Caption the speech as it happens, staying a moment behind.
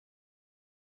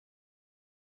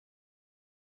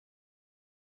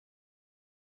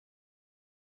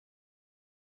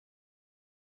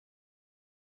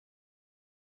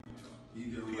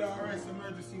PRS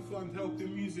Emergency Fund helped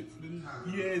in music for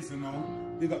the years, you know.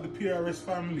 They got the PRS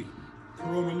family.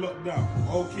 Corona lockdown.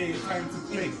 Okay, time to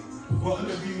play.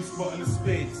 Bottle of juice, bottle of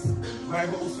space. Buy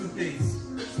bottles for days.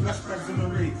 Splash bags on the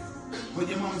rave. But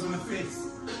your mum's on the face.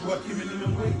 Working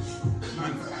minimum wage.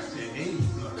 Man, at their age,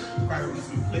 blood. Priorities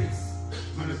in place.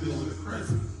 Man, I deal with the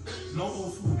present. No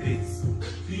old school days.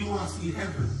 Do you want to see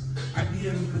heaven? At the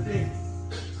end of the day,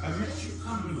 I met you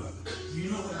coming, blood. Do you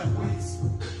know what that weighs?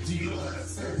 Do you know what that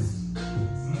says?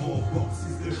 More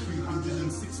boxes than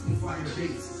 365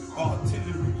 days.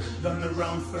 Artillery done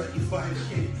around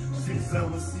 35k. 6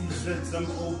 hours CZs,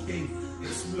 I'm okay.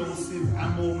 Explosive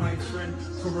ammo, my friend,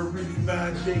 for a really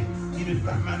bad day. Even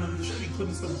Batman on the street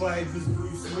couldn't survive as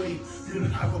Bruce Wayne.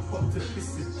 Didn't have a pot to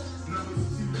piss in. Now it's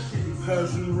 2K.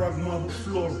 Persian rug, marble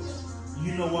floor.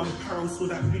 You know I'm Carol, so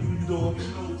that big door. You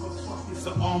know what the fuck, it's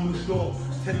an armored door.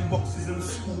 10 boxes in the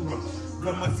school run.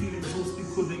 Got my team exhausted,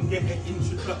 couldn't get an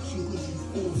introduction because you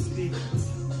forced it.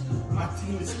 My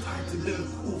team is tighter than a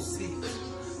corset.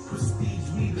 Prestige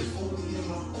needed only in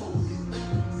my holding.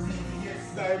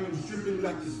 VVS diamonds dripping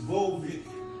like it's Volvic.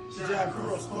 Jab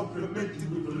cross complimented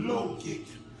with a low kick.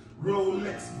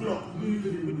 Rolex block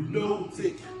moving with low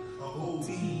tick. A whole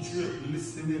T-drip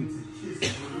listening to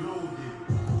Kiss Reloaded.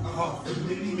 Half a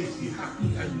million make you happy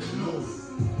and you know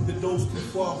it. The door's too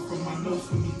far from my nose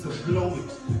for me to blow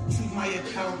it. Treat my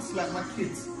accounts like my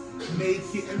kids.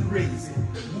 Make it and raise it.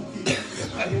 Walking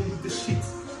I am with the shit.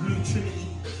 Blue Trinity,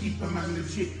 keep a man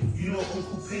legit. You know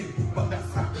Uncle Pig, but that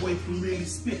fat boy can really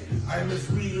spit. I'm as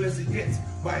real as it gets.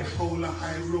 Bipolar,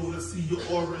 high roller, see your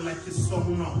aura like a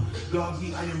sonar.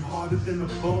 Doggy, I am harder than a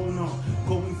boner.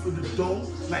 Going for the dough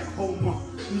like Homer.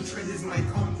 New Trend is my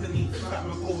company. Fat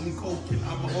Macaulay Culkin,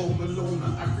 I'm a home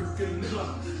aloner. African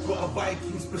blood, got a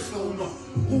Vikings persona.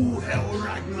 Ooh, hell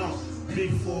Ragnar.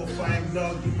 Big 4-5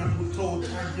 doggy, man with toe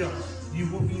tag ya. You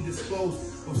will be disposed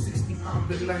of 60-pound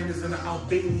big liners and an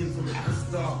Albanian from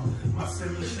Astor. My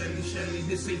shelly,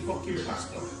 this ain't fucking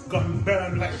pasta. Gun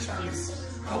burn like chalice.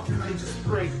 How can I just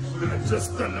pray when I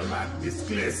just done the madness?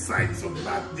 Clear signs of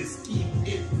madness, keep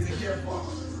it together.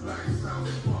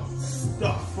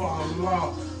 Stuff all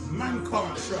out. Man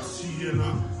can't trust you, you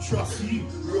know. Trust you,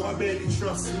 bro, I barely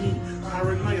trust me.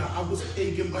 Paranoia, I was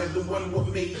pagan by the one what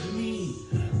made me.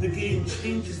 The game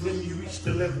changes when you reach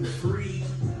the level 3.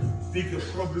 Bigger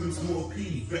problems, more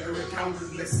P. Better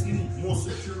accountant, less sleep. More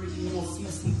security, more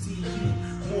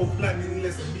CCTV. More planning,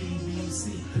 less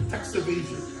BBC. Tax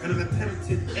evasion and an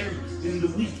attempted M in the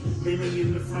week. Many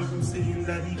in the front room saying,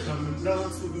 Daddy, come and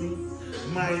dance with me.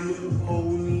 My little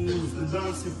pony was the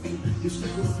dancing thing. If she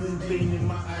could swim pain in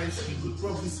my eyes, she could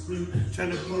probably scream.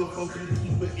 Trying to grow up and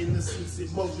keep her innocence,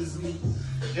 it bothers me.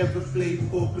 Ever played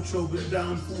Paw Patrol with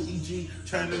down 40G?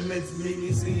 Trying to meds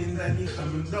me, saying Daddy,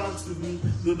 come and dance with me.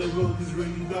 Though the road is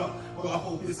really dark, but I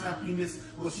hope it's happiness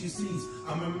what she sees.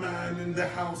 I'm a man in the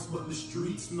house, but the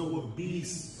streets know a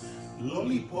beast.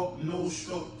 Lollipop, no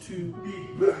shot, too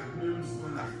big magnums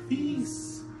when I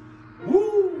feast.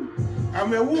 Woo! And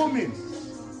we're warming.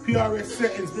 PRS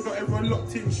settings, we got everyone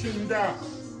locked in, tuned out.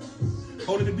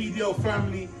 Holding the BDL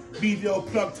family, BDL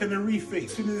plug Tenerife.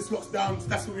 As soon as this locks down,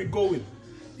 that's where we're going.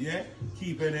 Yeah?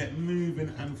 Keeping it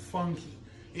moving and funky.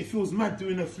 It feels mad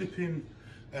doing a flipping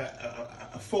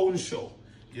a phone show.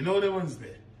 You know the ones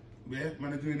there? Yeah,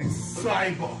 man, are doing it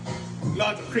cyber.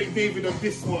 Large Craig David of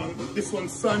this one. This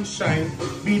one's Sunshine.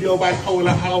 BDL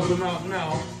Bipolar album out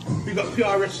now. We got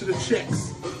PRS to the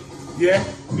checks. Yeah,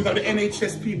 we got the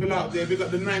NHS people out there. We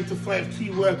got the 9 to 5 key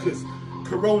workers.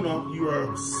 Corona, you are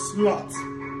a slut,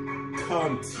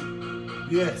 cunt.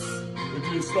 Yes, we're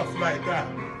doing stuff like that,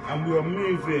 and we are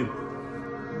moving.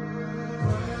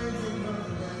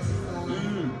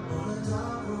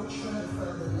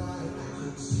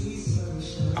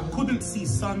 I couldn't see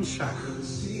sunshine.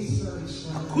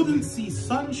 I couldn't see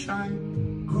sunshine.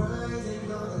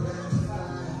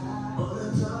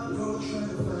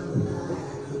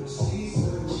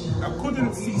 I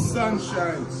couldn't see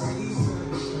sunshine.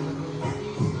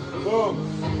 Oh,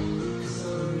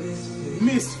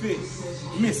 misfit,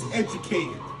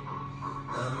 miseducated.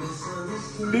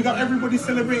 Big up everybody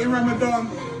celebrating Ramadan.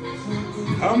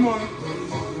 Come on.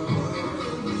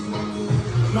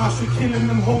 Narstie killing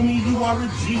them, homie, you are a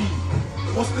G.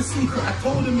 What's the secret? I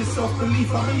told them it's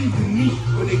self-belief. I believed in me,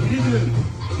 but they didn't.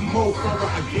 Mo Farah,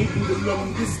 I gave them the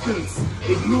long distance.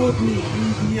 Ignored me,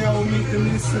 BDL made them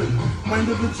listen. Mind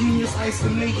of a genius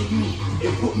isolated me.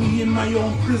 It put me in my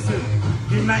own prison.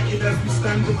 United as we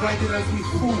stand, divided as we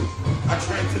fall. I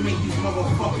tried to make these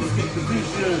motherfuckers get the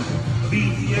vision.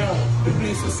 BDL, the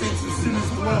place of saints and sinners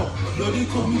dwell. Yo, they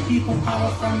told me people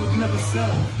power fan would never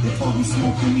sell. They told me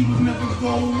smoking weed would never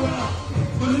go well.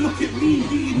 But look at me,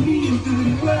 being me and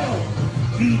doing well.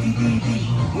 BD,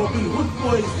 Robin Hood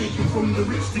boys taking from the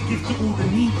rich to give to all the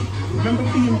needy. Remember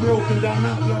being broken down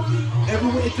out there?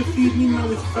 Everywhere to feed me now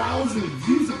it's thousands.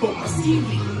 Views upon my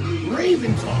CV.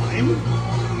 Raving time.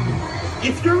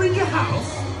 If you're in your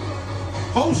house,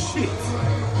 oh shit.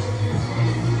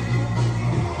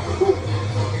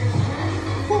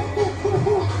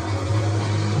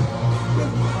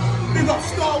 Big up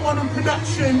Star One on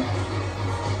production.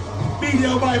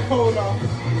 BDL Bipolar.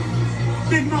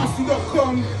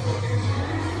 BigNarstie.com.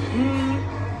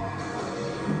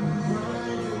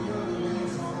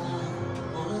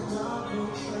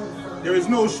 There is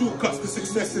no shortcuts to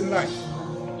success in life.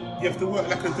 You have to work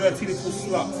like a dirty little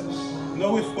slut.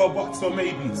 No if or buts or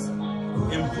maybes.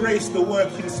 Embrace the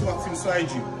working slut inside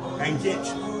you and get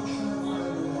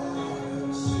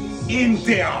in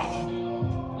there.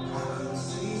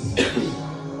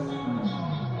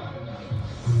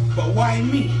 But why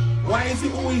me? Why is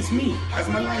it always me? Has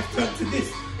my life turned to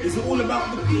this? Is it all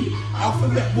about the P?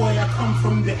 Alphabet boy, I come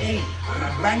from the A, and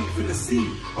I bang it for the C.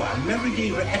 But I never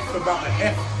gave an F about an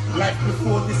F. Life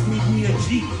before this made me a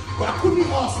G. But I couldn't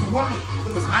ask why,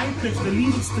 because I pledged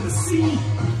allegiance to the C.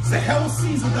 So hell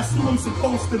Caesar, that's who I'm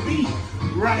supposed to be.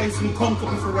 Rise and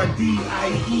conquer for a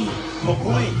D-I-E. My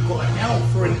boy got an L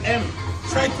for an M.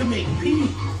 Tried to make P.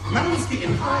 Man was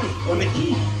getting high on the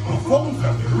E. My phone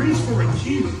fell, reached for a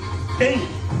Q. Pain,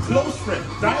 close friend,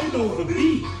 died over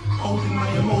B. Holding my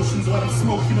emotions while I'm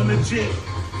smoking on the J.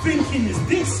 Thinking, is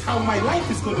this how my life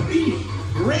is gonna be?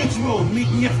 Rage mode, make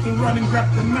me have to run and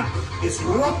grab the map. It's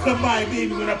rockabye,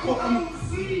 baby, when I put on.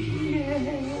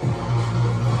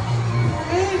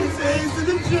 Hey, this is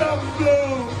the job,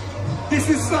 though. This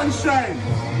is sunshine.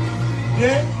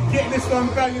 Yeah? Get this one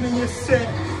banging in your set.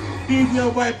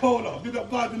 BDL Bipolar. Big up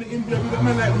Garden in India. Big up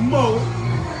man like Mo.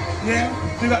 Yeah?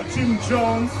 Big up Jim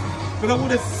Jones. We got all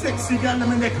the sexy gal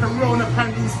them in their Corona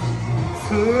panties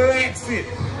flexing,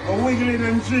 wiggling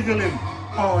and jiggling.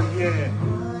 Oh yeah,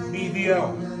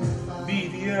 BDL,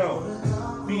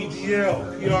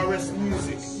 PRS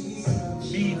music,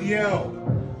 BDL,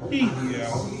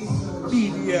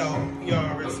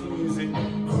 PRS music.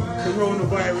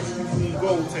 Coronavirus, you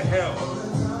go to hell.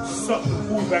 Suck the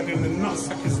ball bag in the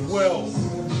nutsack as well.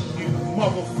 You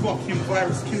motherfucking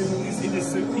virus killing all these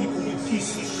innocent people, you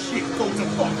piece of shit, go to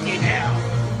fucking hell.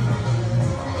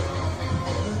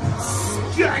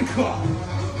 Skanker!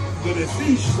 Couldn't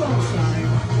see sunshine.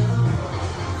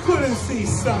 Couldn't see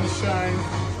sunshine.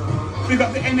 Big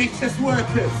up the NHS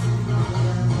workers.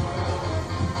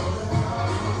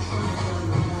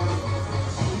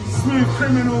 Smooth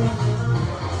criminal.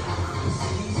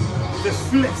 Just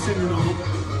flexing, you know.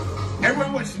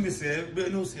 Everyone watching this here, better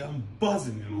know say I'm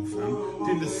buzzing, you know, fam.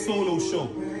 Doing the solo show.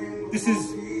 This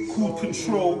is called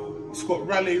Control. It's got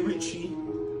Raleigh Ritchie.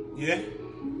 Yeah?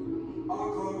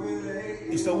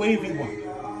 It's a wavy one.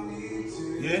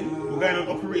 Yeah? We're going on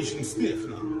Operation Stiff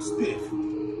now. Stiff.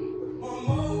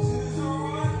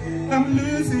 I'm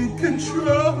losing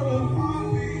control.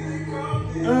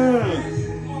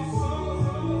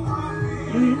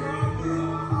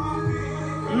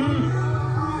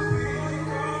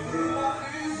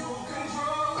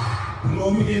 No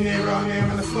millionaire around here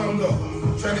in the slum though.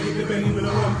 Trying to get the belly with a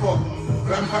rump.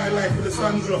 Vampire life with the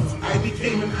sun drops. I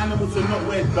became an animal to not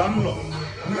wear Dunlop.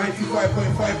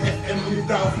 95.5 FM with the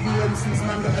dial for you since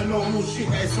man that I know no shit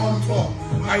that is on top.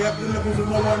 I have the levels of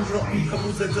no one drop. Me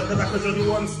couple heads at the back of Johnny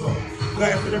One Stop.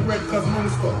 Guy for the bread cause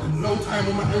non-stop. No time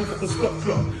on my own like a stop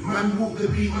clock. Man walk the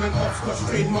beat, man upscotch.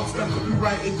 Trademarks that could be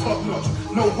right in top notch.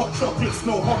 No hot chocolates,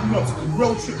 no hobnobs.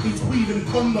 Road trip beats weed and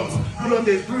condoms.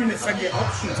 Blondes, brunettes, I get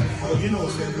options. Oh, you know,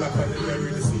 say black at the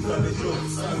berry, the sweet on the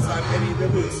jokes. Inside any of the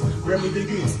boots, Remy the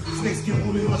goose. Snakes get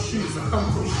all in my shoes. I come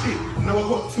from shit. Now I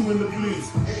got two in the blues.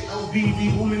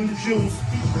 BB all in the jewels.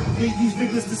 Break these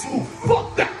niggas to school.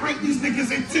 Fuck that, break these niggas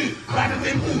in two. Better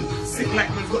than do. Sick like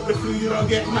man's got the flu, you don't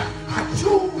get mad.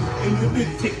 Achoo, in the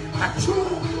big tick.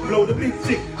 Achoo, blow the big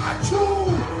tick.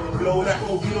 Achoo, blow that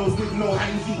obinos with no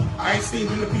hangy. I ain't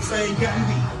saving the piece, I ain't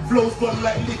Gandhi. Flows gone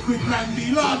like liquid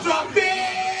Mandy. Large up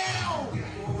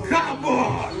bill. Come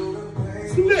on.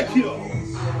 Slick yo.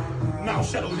 Now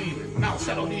shadow leaving. Now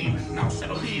shadow leaving. Now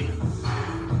shadow leaving.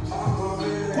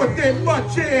 Kote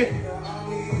bache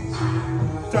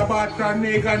Tabata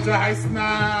neganja haisna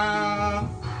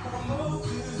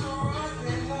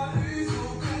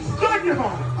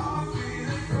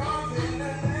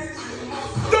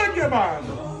Done your man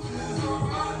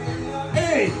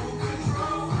Hey! I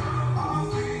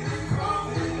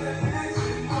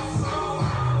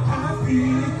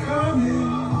feel it coming,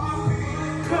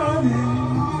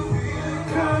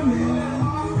 coming.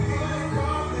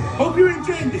 Hope you're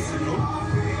enjoying this, you know.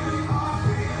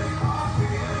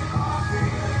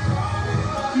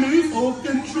 Lose all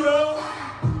control.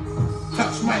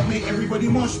 Touch might make everybody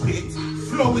mosh pit.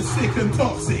 Flow is sick and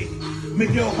toxic.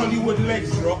 Miguel Hollywood leg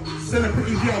drop.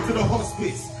 Celebrating girl to the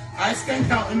hospice. I skank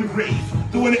out in the rave.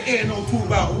 Don't wanna hear no talk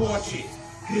about watch it.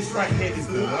 This right here is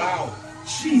loud.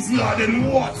 Cheesier than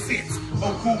what's it.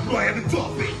 Uncle Boy at the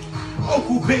topic.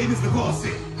 Uncle Bane is the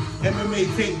gossip. MMA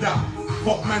take that.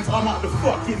 Pop man's arm out the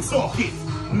fucking socket.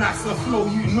 NASA flow,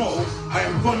 you know. I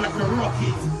am gone like a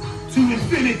rocket. To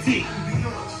infinity.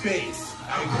 Face.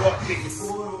 I got this.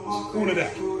 All of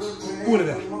that. All of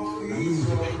that. Now move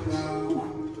it.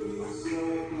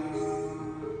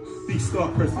 Big star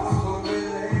person.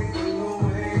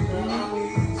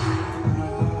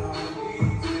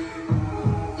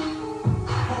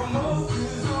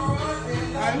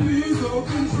 I lose all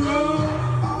control.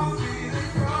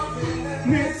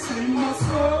 Next in my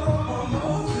soul.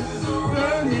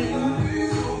 Burning.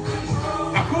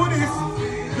 I call this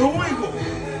the wiggle.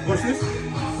 Watch this.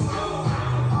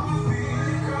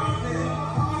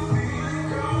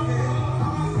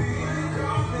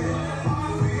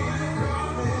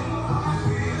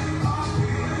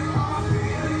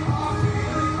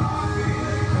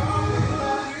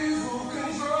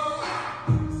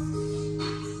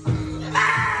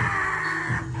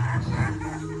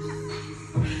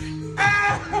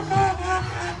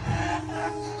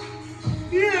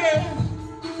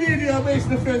 Base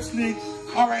Defense League,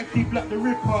 R.I.P. Black the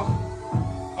Ripper,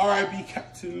 R.I.P.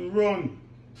 Captain Ron.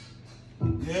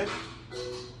 Yeah?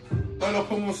 Hola,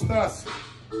 ¿cómo estás?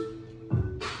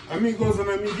 Amigos and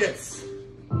amiguettes.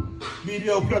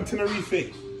 Video Plug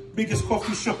Tenerife, biggest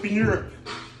coffee shop in Europe.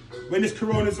 When this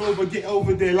corona's over, get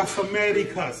over there, Las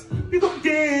Americas. Big up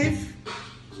Dave.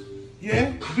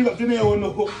 Yeah? Big up Janelle on the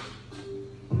hook.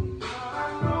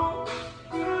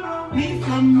 Me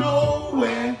from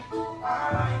nowhere.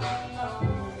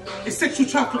 It's sexual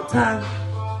chocolate time.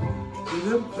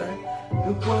 Look back,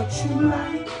 look what you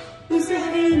like. Is it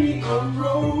Henny or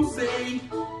Rose?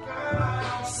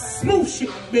 Smooth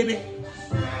shit, baby.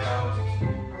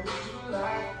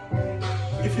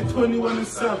 If you're 21 and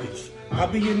savage, I'll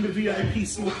be in the VIP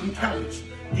smoking cabbage.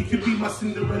 You could be my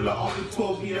Cinderella off the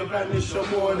 12-year vanish.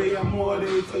 Amore,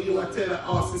 tell you I tell that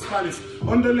ass in Spanish.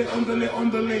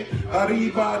 Ondale,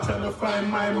 arriba, trying to find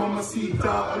my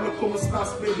mamacita. Hola, como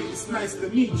estás, baby, it's nice to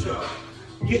meet ya.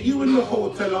 Get you in the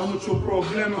hotel, how much your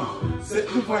problema? Set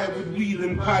the vibe with weed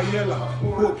and paella.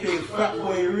 Okay, fat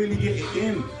boy, really get it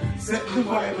in. Set the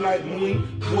vibe like muy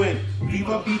buen.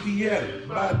 Viva BDL,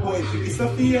 bad boy. It's a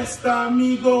fiesta,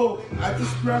 amigo. I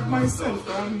just grabbed myself,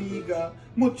 amiga.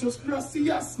 Muchos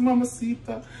gracias,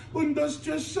 mamacita. Undos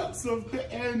just shots of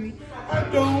the Annie. I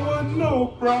don't want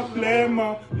no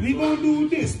problema. We gon' do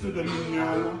this to the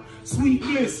manana. Sweet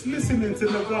bliss, listening to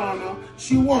Nirvana.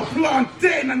 She want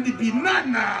plantain and the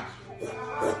banana.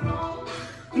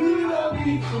 You love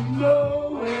me from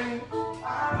nowhere.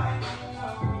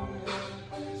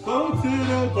 Go to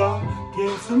the bar,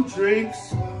 get some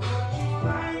drinks.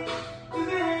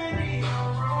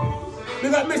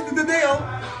 Look at Mr. Tadeo.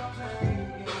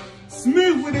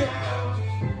 Smooth with it.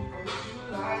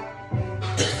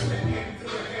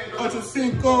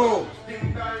 8-5.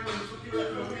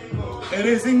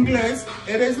 Eres inglés,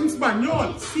 eres en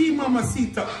español. Sí,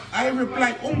 mamacita. I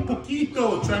reply un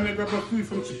poquito. Trying to grab a food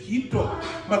from Chiquito.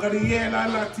 Magariela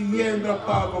la tienda,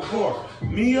 por favor.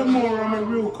 Mi amor, I'm a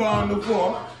real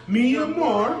carnivore. Mi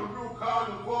amor.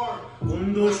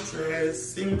 1, 2, 3,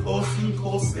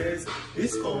 5, 6.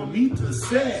 It's gonna lead to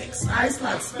sex. Ice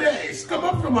like space. Come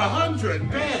up from 100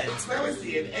 beds. Now it's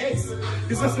the X.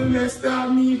 It's a celesta,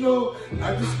 amigo.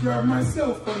 I just grabbed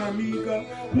myself con amiga.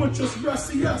 Muchos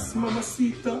gracias,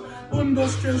 mamacita. 1, 2,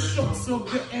 3 shots of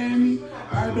the Annie.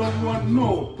 I don't want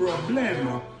no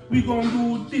problema. We gon'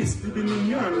 do this to the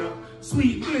manana.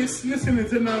 Sweet bliss, listening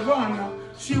to Nirvana.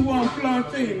 She want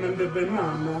plantain and the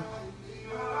banana.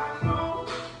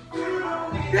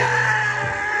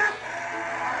 Yeah!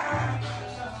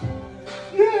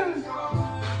 Yeah!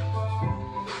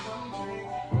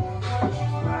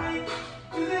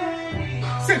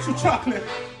 Sexual chocolate.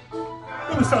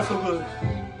 Let me start so good.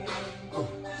 Oh,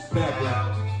 bad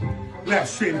boy.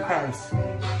 Last straight in Paris.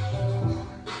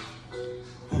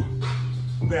 Oh,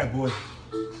 bad boy.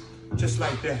 Just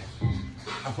like that.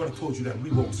 I thought I told you that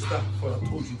we won't stop. I thought I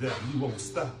told you that we won't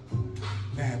stop.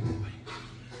 Bad boy.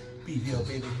 BDL,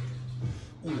 baby.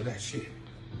 All of that shit.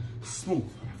 Smooth.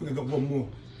 I think I got one more.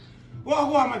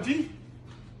 What, my G?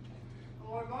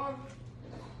 Oh, man.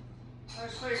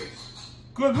 Nice things.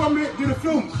 Good, 1 minute, do the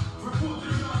film.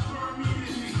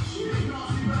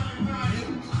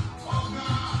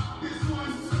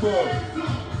 Bro.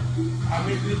 I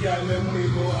make the girl them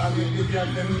wiggle, I make the girl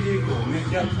them giggle, make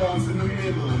girl dance in the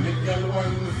middle, make girl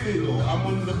wine in the fiddle. I'm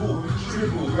on the ball,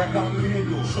 dribble, right down the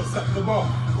middle, shots at the bar,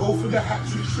 go for the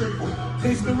hat-trick triple.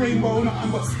 Taste the rainbow,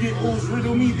 nothing but Skittles,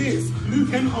 riddle me this, who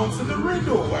can answer the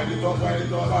riddle? Why the dog,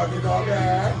 dog,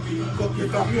 yeah, cook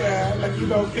it up, yeah, like you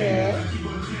don't care.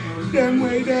 Them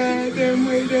way there,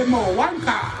 more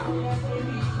wanka.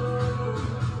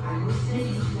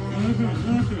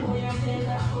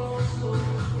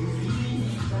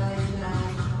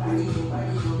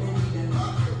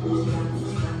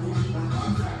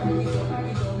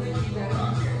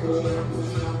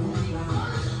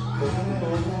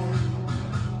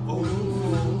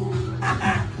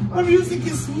 My music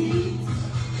is sweet.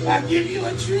 I give you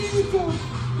a treat.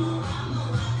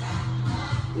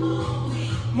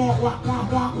 More walk.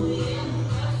 Walk.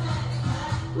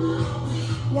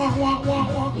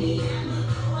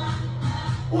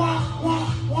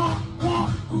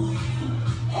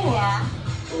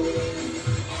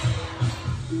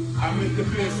 I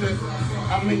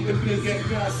make the place get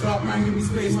gas up, man, give me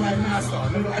space like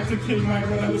NASA. Never had to kill my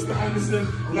brother, Mr. Anderson,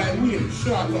 like Win,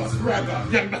 Shaka,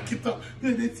 Spragger, yeah, back it up,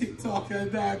 then the TikTok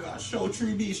and dagger, show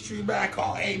 3D, street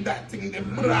backer, ain't that thing the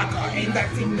bracker, ain't that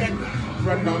thing that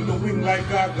run down the wing like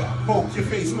Gaga, poke your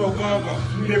face, no gaga,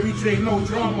 Mary J, no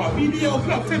drama, video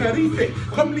club, Tenerife,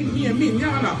 come link me and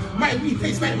Minyana, my weed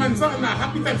taste like manzana,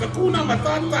 happy times of tuna,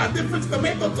 matata, different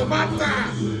tomato, tomato,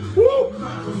 woo!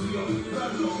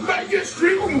 Vegas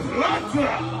Street Plata.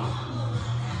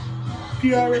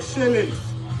 PRS shillings.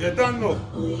 You done know.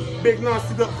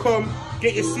 BigNarstie.com.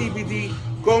 Get your CBD.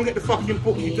 Go and get the fucking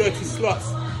book, you dirty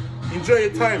sluts. Enjoy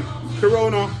your time.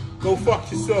 Corona. Go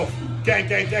fuck yourself. Gang.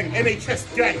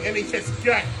 NHS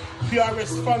gang.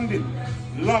 PRS funding.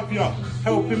 Love ya.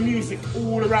 Helping music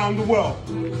all around the world.